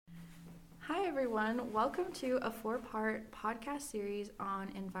everyone. Welcome to a 4-part podcast series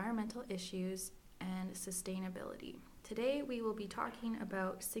on environmental issues and sustainability. Today we will be talking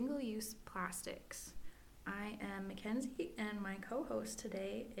about single-use plastics. I am Mackenzie and my co-host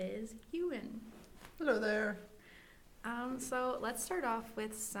today is Ewan. Hello there. So let's start off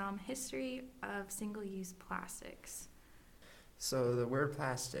with some history of single-use plastics. So the word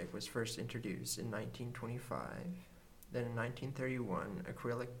plastic was first introduced in 1925. Then in 1931,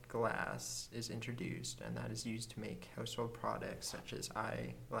 acrylic glass is introduced, and that is used to make household products such as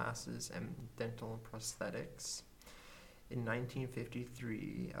eyeglasses and dental prosthetics. In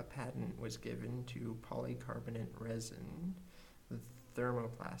 1953, a patent was given to polycarbonate resin,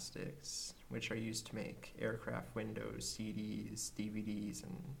 thermoplastics, which are used to make aircraft windows, CDs, DVDs,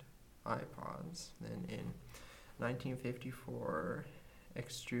 and iPods. Then in 1954,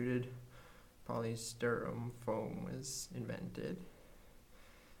 extruded polystyrene foam was invented.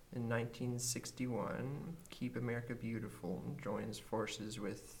 In 1961, Keep America Beautiful joins forces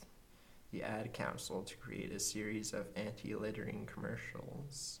with the Ad Council to create a series of anti-littering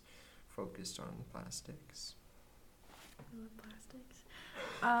commercials focused on plastics. I love plastics.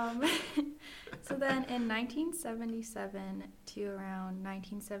 So then in 1977 to around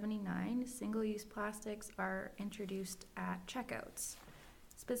 1979, single-use plastics are introduced at checkouts.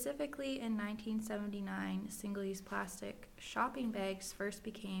 Specifically in 1979, single-use plastic shopping bags first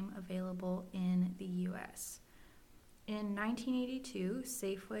became available in the U.S. In 1982,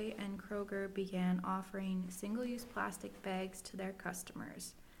 Safeway and Kroger began offering single-use plastic bags to their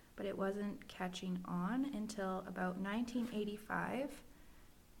customers, but it wasn't catching on until about 1985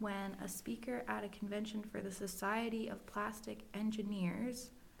 when a speaker at a convention for the Society of Plastic Engineers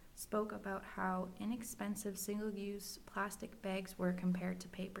spoke about how inexpensive single-use plastic bags were compared to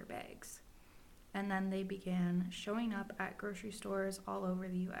paper bags. And then they began showing up at grocery stores all over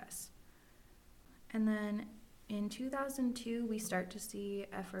the U.S. And then in 2002, we start to see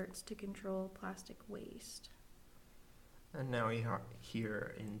efforts to control plastic waste. And now we are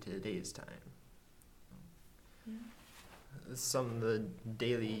here in today's time. Yeah. Some of the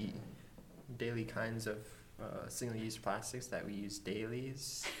daily kinds of single-use plastics that we use daily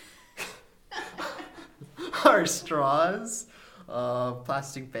are straws,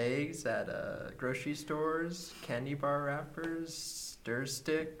 plastic bags at grocery stores, candy bar wrappers, stir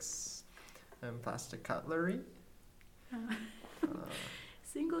sticks, and plastic cutlery.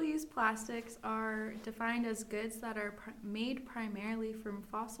 Single-use plastics are defined as goods that are made primarily from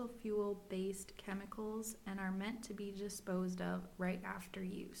fossil fuel-based chemicals and are meant to be disposed of right after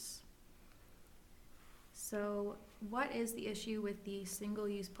use. So, what is the issue with these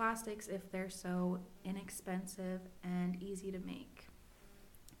single-use plastics if they're so inexpensive and easy to make?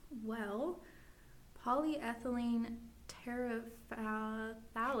 Well, polyethylene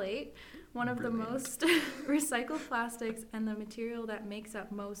terephthalate, one of the most recycled plastics and the material that makes up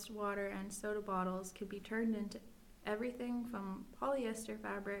most water and soda bottles, could be turned into everything from polyester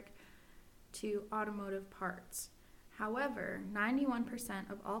fabric to automotive parts. However, 91%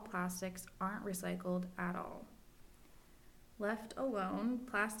 of all plastics aren't recycled at all. Left alone,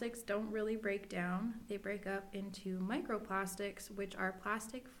 plastics don't really break down. They break up into microplastics, which are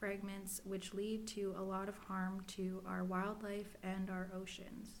plastic fragments which lead to a lot of harm to our wildlife and our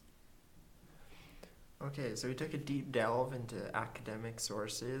oceans. Okay, so we took a deep delve into academic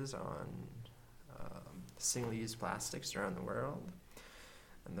sources on single-use plastics around the world.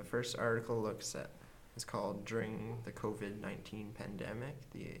 And the first article is called During the COVID-19 Pandemic,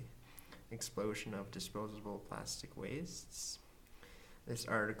 the Explosion of Disposable Plastic Wastes. This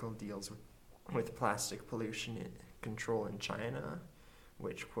article deals with plastic pollution control in China,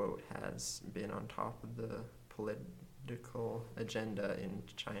 which, quote, has been on top of the political agenda in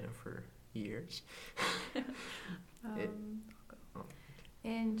China for years.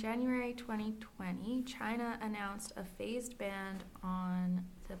 In January 2020, China announced a phased ban on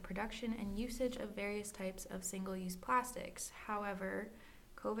the production and usage of various types of single-use plastics. However,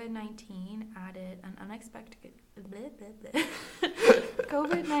 COVID-19 added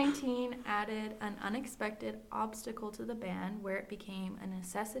an unexpected obstacle to the ban, where it became a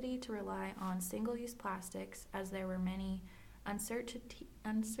necessity to rely on single-use plastics as there were many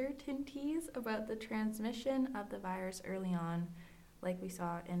uncertainties about the transmission of the virus early on, like we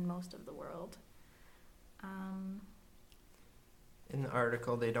saw in most of the world. In the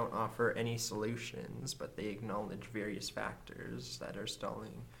article, they don't offer any solutions, but they acknowledge various factors that are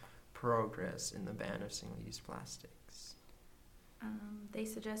stalling progress in the ban of single-use plastics. They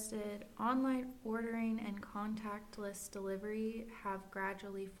suggested online ordering and contactless delivery have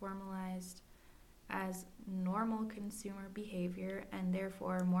gradually formalized as normal consumer behavior, and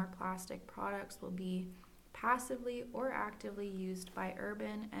therefore more plastic products will be passively or actively used by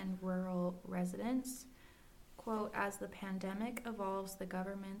urban and rural residents. Quote, as the pandemic evolves, the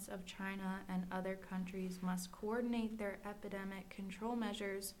governments of China and other countries must coordinate their epidemic control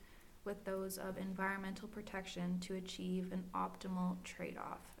measures with those of environmental protection to achieve an optimal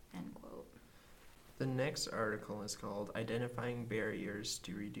trade-off, end quote. The next article is called Identifying Barriers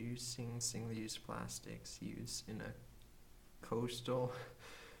to Reducing Single-Use Plastics Use in a Coastal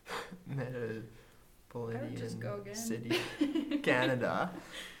Metropolitan City, Canada.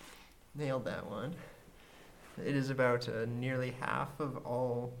 Nailed that one. It is about nearly half of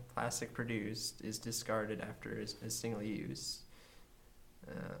all plastic produced is discarded after a single use.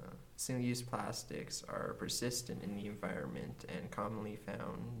 Single-use plastics are persistent in the environment and commonly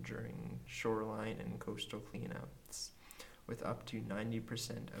found during shoreline and coastal cleanups, with up to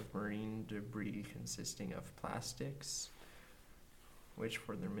 90% of marine debris consisting of plastics, which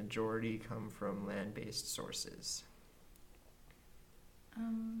for the majority come from land-based sources.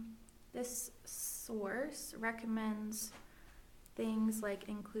 This source recommends things like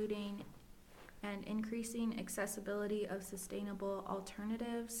including and increasing accessibility of sustainable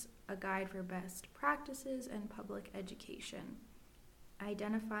alternatives, a guide for best practices, and public education.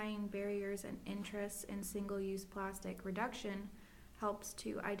 Identifying barriers and interests in single-use plastic reduction helps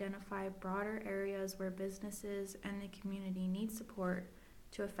to identify broader areas where businesses and the community need support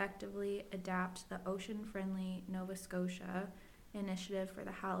to effectively adapt the ocean-friendly Nova Scotia initiative for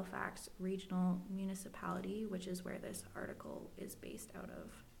the Halifax Regional Municipality, which is where this article is based out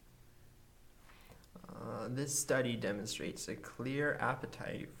of. This study demonstrates a clear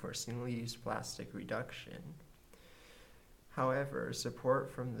appetite for single-use plastic reduction. However,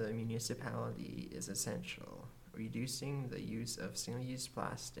 support from the municipality is essential. Reducing the use of single-use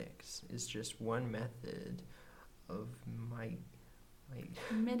plastics is just one method of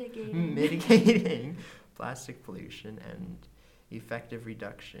mitigating plastic pollution, and effective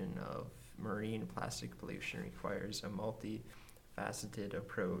reduction of marine plastic pollution requires a multifaceted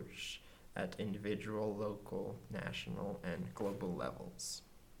approach at individual, local, national, and global levels.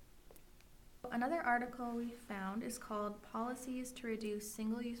 Another article we found is called Policies to Reduce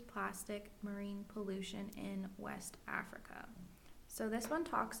Single-Use Plastic Marine Pollution in West Africa. So this one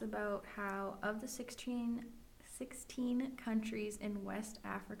talks about how of the 16 countries in West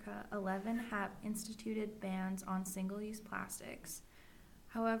Africa, 11 have instituted bans on single-use plastics.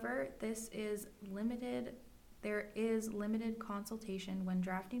 However, there is limited consultation when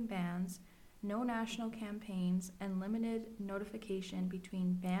drafting bans, no national campaigns, and limited notification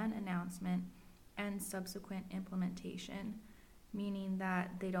between ban announcement and subsequent implementation, meaning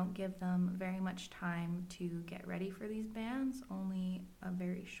that they don't give them very much time to get ready for these bans, only a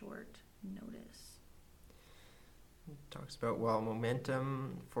very short notice. It talks about while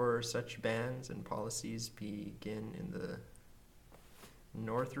momentum for such bans and policies begin in the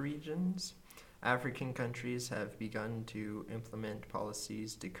north regions, African countries have begun to implement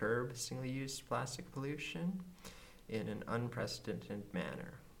policies to curb single-use plastic pollution in an unprecedented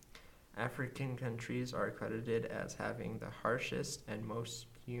manner. African countries are credited as having the harshest and most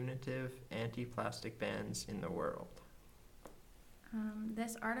punitive anti-plastic bans in the world.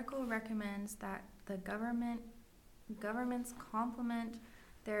 This article recommends that the governments complement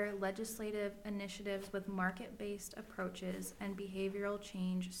their legislative initiatives with market-based approaches and behavioral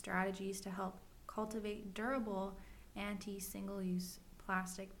change strategies to help cultivate durable anti-single-use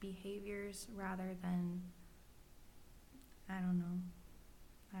plastic behaviors rather than, I don't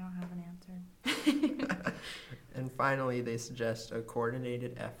have an answer. And finally, they suggest a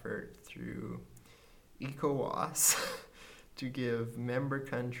coordinated effort through ECOWAS to give member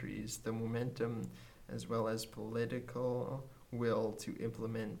countries the momentum as well as political will to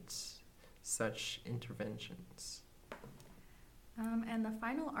implement such interventions. And the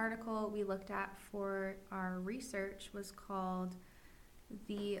final article we looked at for our research was called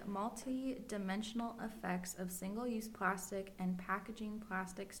The Multi-Dimensional Effects of Single-Use Plastic and Packaging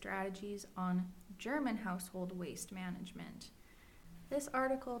Plastic Strategies on German Household Waste Management. This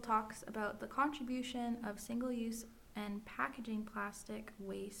article talks about the contribution of single-use and packaging plastic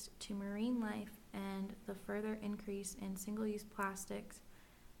waste to marine life and the further increase in single-use plastics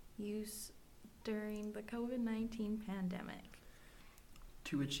use during the COVID-19 pandemic.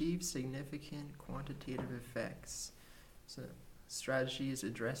 To achieve significant quantitative effects, so strategies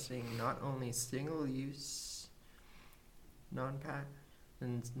addressing not only single-use,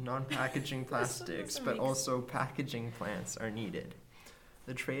 non-packaging plastics, but also packaging plants are needed.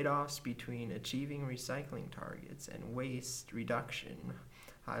 The trade-offs between achieving recycling targets and waste reduction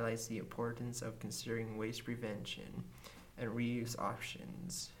highlights the importance of considering waste prevention and reuse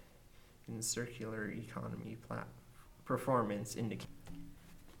options in circular economy performance indicators.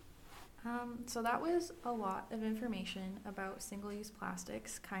 So that was a lot of information about single-use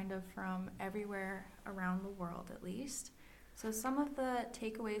plastics, kind of from everywhere around the world at least. So some of the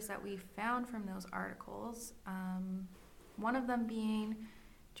takeaways that we found from those articles, one of them being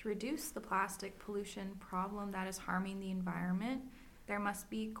to reduce the plastic pollution problem that is harming the environment, there must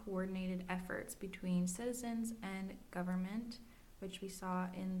be coordinated efforts between citizens and government, which we saw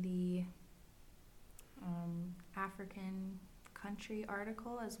in the African country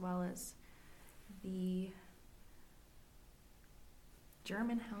article, as well as the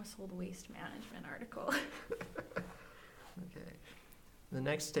German household waste management article. Okay. The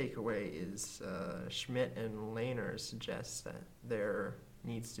next takeaway is Schmidt and Lehner suggests that there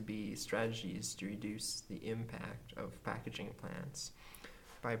needs to be strategies to reduce the impact of packaging plants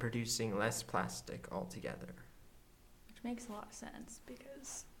by producing less plastic altogether. Which makes a lot of sense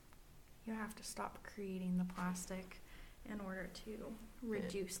because you have to stop creating the plastic in order to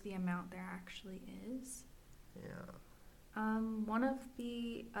reduce the amount there actually is. Yeah. One of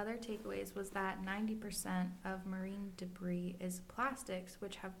the other takeaways was that 90% of marine debris is plastics,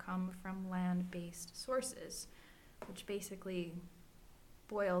 which have come from land-based sources, which basically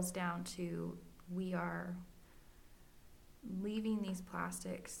boils down to we are leaving these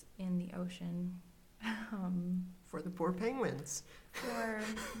plastics in the ocean. For the poor penguins.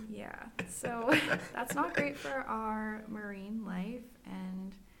 So that's not great for our marine life,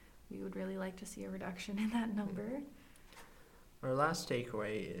 and we would really like to see a reduction in that number. Our last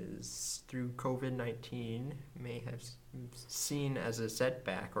takeaway is through COVID-19 may have seen as a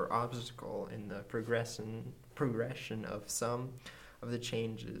setback or obstacle in the progression of some of the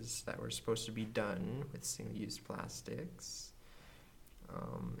changes that were supposed to be done with single-use plastics.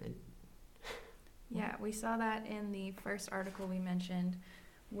 Yeah, we saw that in the first article we mentioned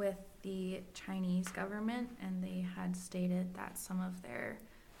with the Chinese government, and they had stated that some of their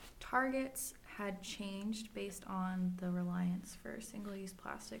targets had changed based on the reliance for single-use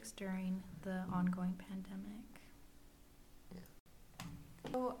plastics during the ongoing pandemic. Yeah.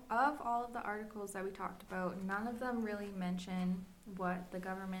 So of all of the articles that we talked about, none of them really mention what the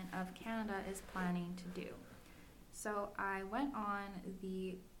government of Canada is planning to do. So I went on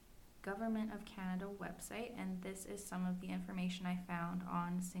the Government of Canada website, and this is some of the information I found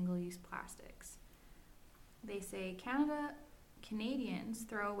on single-use plastics. They say Canadians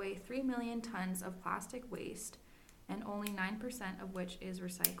throw away 3 million tons of plastic waste, and only 9% of which is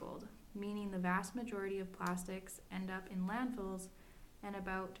recycled, meaning the vast majority of plastics end up in landfills, and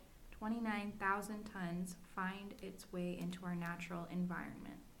about 29,000 tons find its way into our natural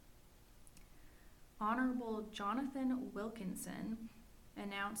environment. Honorable Jonathan Wilkinson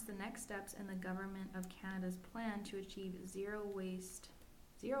announced the next steps in the Government of Canada's plan to achieve zero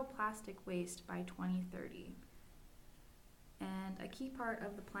plastic waste by 2030. And a key part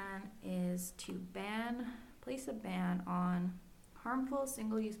of the plan is to place a ban on harmful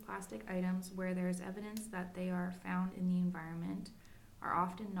single-use plastic items where there is evidence that they are found in the environment, are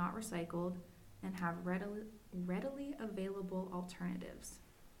often not recycled, and have readily available alternatives.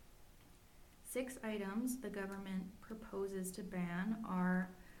 6 items the government proposes to ban are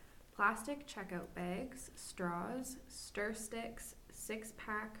plastic checkout bags, straws, stir sticks,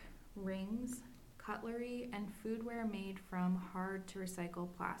 6-pack rings, cutlery, and foodware made from hard-to-recycle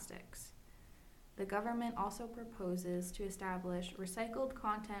plastics. The government also proposes to establish recycled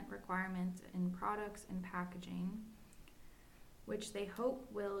content requirements in products and packaging, which they hope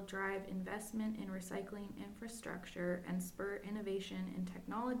will drive investment in recycling infrastructure and spur innovation in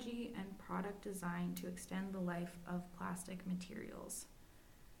technology and product design to extend the life of plastic materials.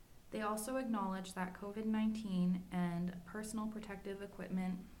 They also acknowledge that COVID-19 and personal protective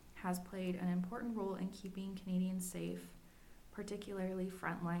equipment has played an important role in keeping Canadians safe, particularly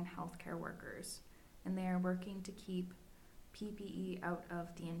frontline healthcare workers, and they are working to keep PPE out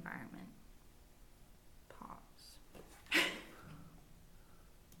of the environment.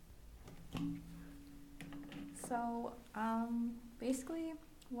 So, basically,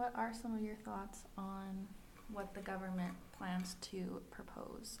 what are some of your thoughts on what the government plans to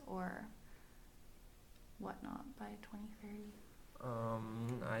propose or whatnot by 2030?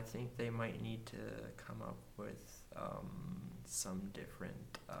 I think they might need to come up with some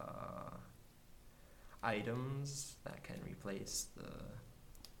different items that can replace the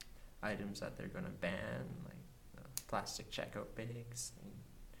items that they're going to ban, like plastic checkout bags.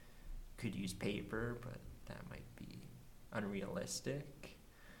 Could use paper, but that might be unrealistic.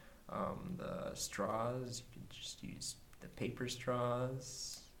 The straws, you could just use the paper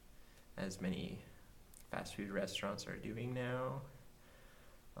straws. as many fast food restaurants are doing now.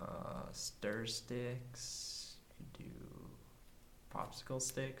 Stir sticks, you could do popsicle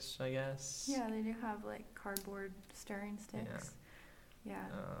sticks, I guess. Yeah, they do have like cardboard stirring sticks. Yeah.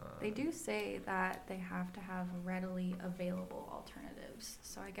 They do say that they have to have readily available alternatives.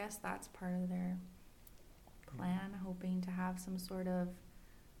 So I guess that's part of their plan, hoping to have some sort of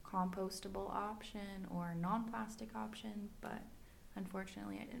compostable option or non-plastic option, but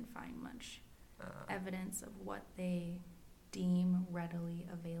unfortunately I didn't find much evidence of what they deem readily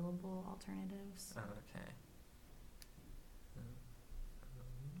available alternatives. Okay.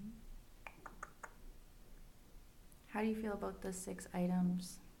 How do you feel about the 6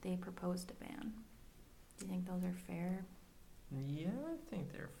 items they proposed to ban? Do you think those are fair? Yeah, I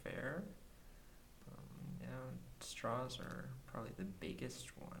think they're fair. Yeah, straws are probably the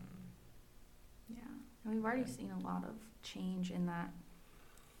biggest one. Yeah, and we've already seen a lot of change in that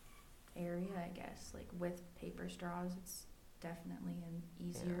area, I guess. Like with paper straws, it's definitely an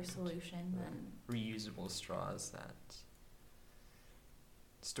easier solution than reusable straws that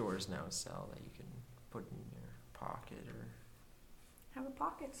stores now sell that you can put in your pocket or have a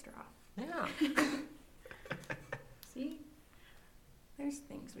pocket straw. Yeah. See? There's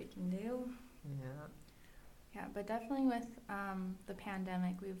things we can do. Yeah. Yeah, but definitely with the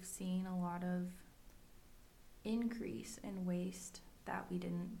pandemic, we've seen a lot of increase in waste that we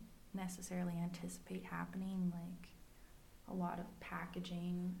didn't necessarily anticipate happening, like a lot of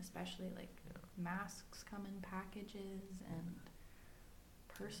packaging, especially like masks come in packages, and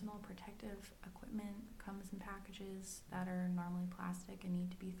personal protective equipment comes in packages that are normally plastic and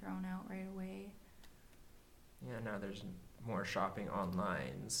need to be thrown out right away. Yeah, now there's more shopping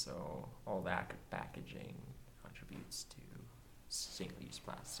online, so all that packaging contributes to single-use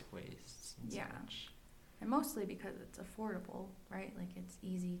plastic wastes and such. And mostly because it's affordable, right? Like it's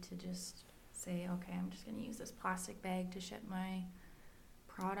easy to just say, okay, I'm just going to use this plastic bag to ship my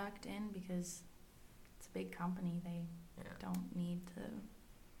product in because it's a big company. They don't need to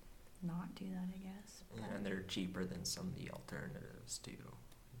not do that, I guess. Yeah, and they're cheaper than some of the alternatives too.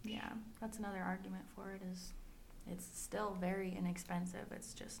 Yeah, that's another argument for it, is it's still very inexpensive.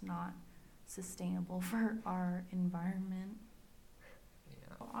 It's just not sustainable for our environment.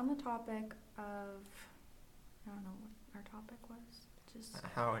 Yeah. On the topic of, I don't know what our topic was. Just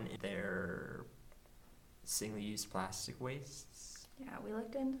how in their single-use plastic wastes. Yeah, we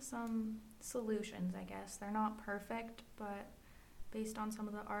looked into some solutions, I guess. They're not perfect, but based on some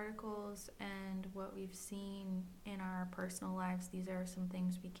of the articles and what we've seen in our personal lives, these are some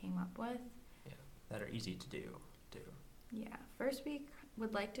things we came up with. Yeah, that are easy to do, too. Yeah, first we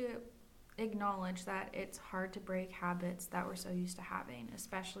would like to acknowledge that it's hard to break habits that we're so used to having,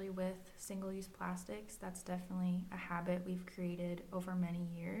 especially with single-use plastics. That's definitely a habit we've created over many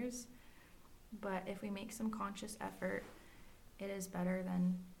years. But if we make some conscious effort, it is better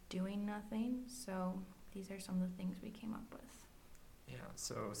than doing nothing. So these are some of the things we came up with. Yeah,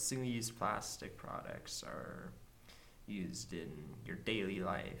 so single-use plastic products are used in your daily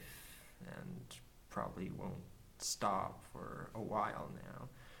life and probably won't stop for a while now.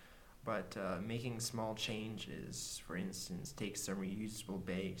 But making small changes, for instance, take some reusable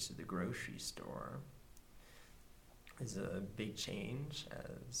bags to the grocery store, is a big change,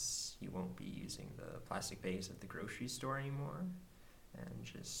 as you won't be using the plastic bags at the grocery store anymore. And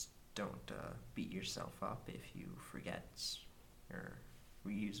just don't beat yourself up if you forget your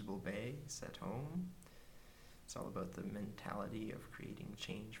reusable bags at home. It's all about the mentality of creating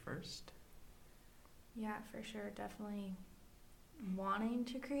change first. Yeah, for sure. Definitely wanting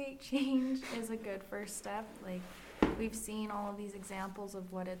to create change is a good first step. Like, we've seen all of these examples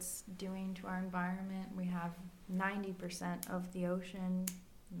of what it's doing to our environment. We have 90% of the ocean,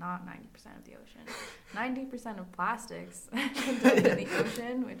 not 90% of the ocean, 90% of plastics dumped in the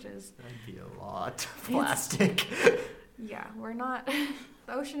ocean, which is... That'd be a lot of plastic. Yeah, we're not...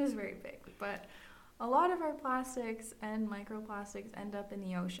 The ocean is very big, but a lot of our plastics and microplastics end up in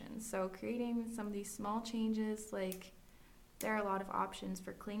the ocean. So creating some of these small changes, like there are a lot of options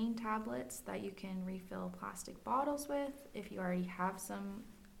for cleaning tablets that you can refill plastic bottles with. If you already have some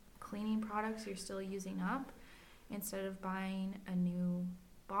cleaning products you're still using up, instead of buying a new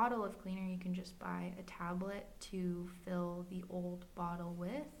bottle of cleaner, you can just buy a tablet to fill the old bottle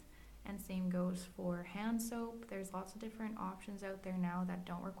with. And same goes for hand soap. There's lots of different options out there now that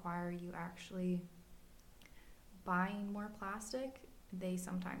don't require you actually buying more plastic. They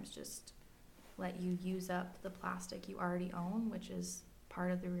sometimes just let you use up the plastic you already own, which is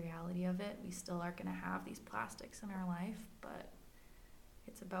part of the reality of it. We still are going to have these plastics in our life, but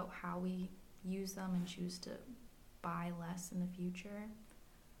it's about how we use them and choose to buy less in the future.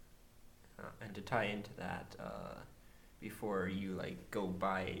 And to tie into that, before you like go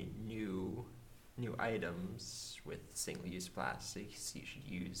buy new items with single-use plastics, you should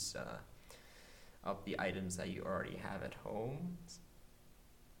use up the items that you already have at home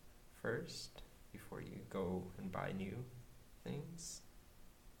first before you go and buy new things.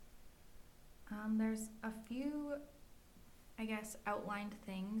 There's a few, I guess, outlined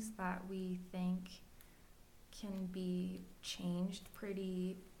things that we think can be changed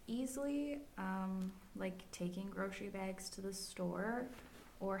pretty easily, like taking grocery bags to the store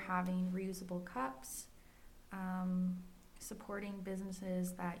or having reusable cups, supporting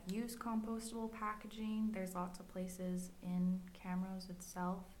businesses that use compostable packaging. There's lots of places in Camrose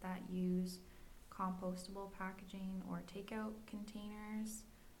itself that use compostable packaging or takeout containers.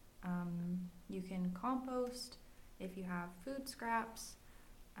 You can compost if you have food scraps.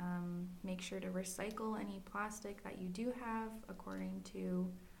 Make sure to recycle any plastic that you do have according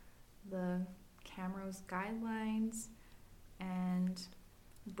to the Camrose guidelines, and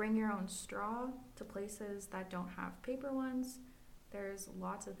bring your own straw to places that don't have paper ones. There's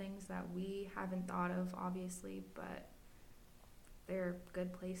lots of things that we haven't thought of, obviously, but they're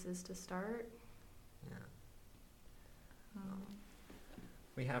good places to start. Yeah.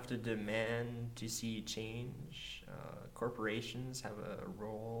 We have to demand to see change. Corporations have a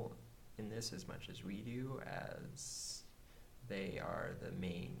role in this as much as we do, as they are the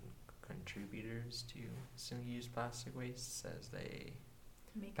main contributors to single-use plastic wastes, as they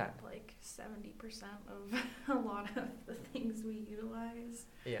make up like 70% of a lot of the things we utilize.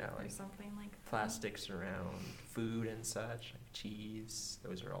 Yeah, or like something like that. plastics around food and such, like cheese.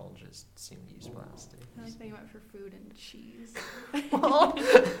 Those are all just single-use plastics. I like that you went for food and cheese. Well,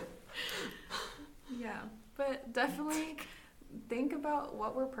 Yeah, but definitely think about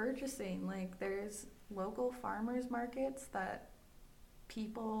what we're purchasing. Like, there's local farmers markets that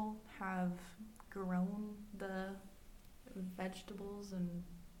people have grown the vegetables and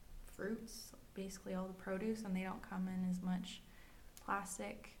fruits, basically all the produce, and they don't come in as much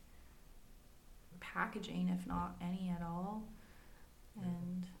plastic packaging, if not any at all.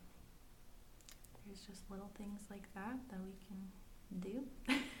 And there's just little things like that we can do.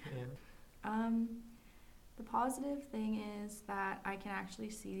 yeah. The positive thing is that I can actually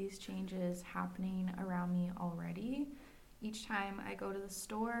see these changes happening around me already. Each time I go to the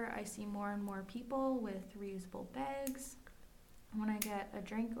store, I see more and more people with reusable bags. When I get a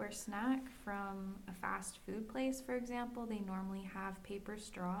drink or snack from a fast food place, for example, they normally have paper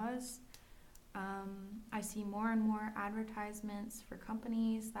straws. I see more and more advertisements for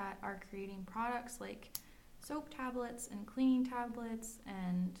companies that are creating products like soap tablets and cleaning tablets,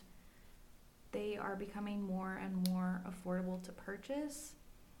 and they are becoming more and more affordable to purchase.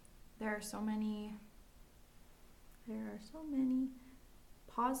 There are so many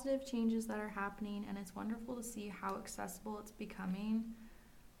positive changes that are happening, and it's wonderful to see how accessible it's becoming.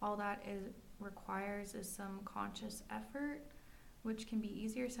 All that it requires is some conscious effort, which can be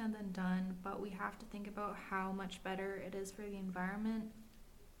easier said than done, but we have to think about how much better it is for the environment.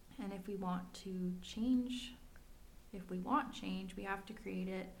 And if we want change, we have to create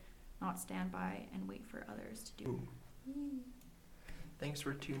it, not stand by and wait for others to do it. Thanks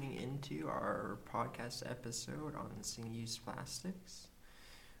for tuning into our podcast episode on single-use plastics.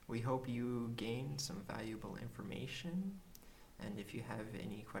 We hope you gained some valuable information, and if you have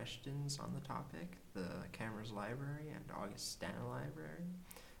any questions on the topic, the Camrose Library and Augustana Library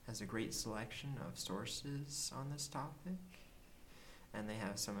has a great selection of sources on this topic, and they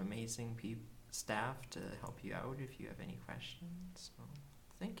have some amazing staff to help you out if you have any questions. So,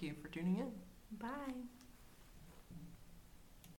 thank you for tuning in. Bye.